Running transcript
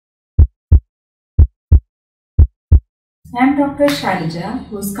I am Dr. Shailaja,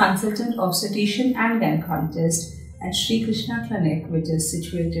 who is consultant obstetrician and gynecologist at Sri Krishna Clinic, which is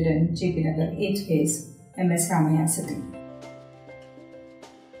situated in JP Nagar 8th Phase, MS Ramaya City.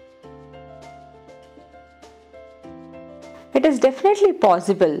 It is definitely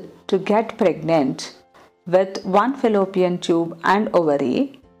possible to get pregnant with one fallopian tube and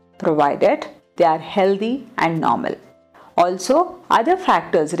ovary, provided they are healthy and normal. Also, other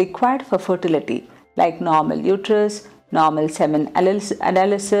factors required for fertility like normal uterus, normal semen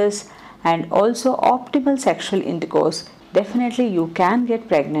analysis, and also optimal sexual intercourse, definitely you can get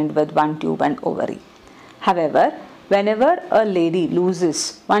pregnant with one tube and ovary. However, whenever a lady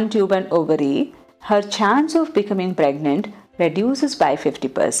loses one tube and ovary, her chance of becoming pregnant reduces by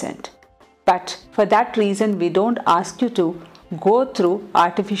 50%. But for that reason, we don't ask you to go through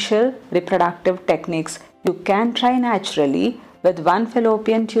artificial reproductive techniques. You can try naturally with one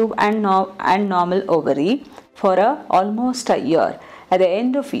fallopian tube and normal ovary for almost a year. At the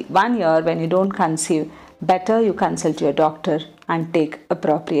end of 1 year, when you don't conceive, better you consult your doctor and take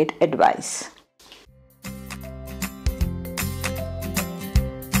appropriate advice.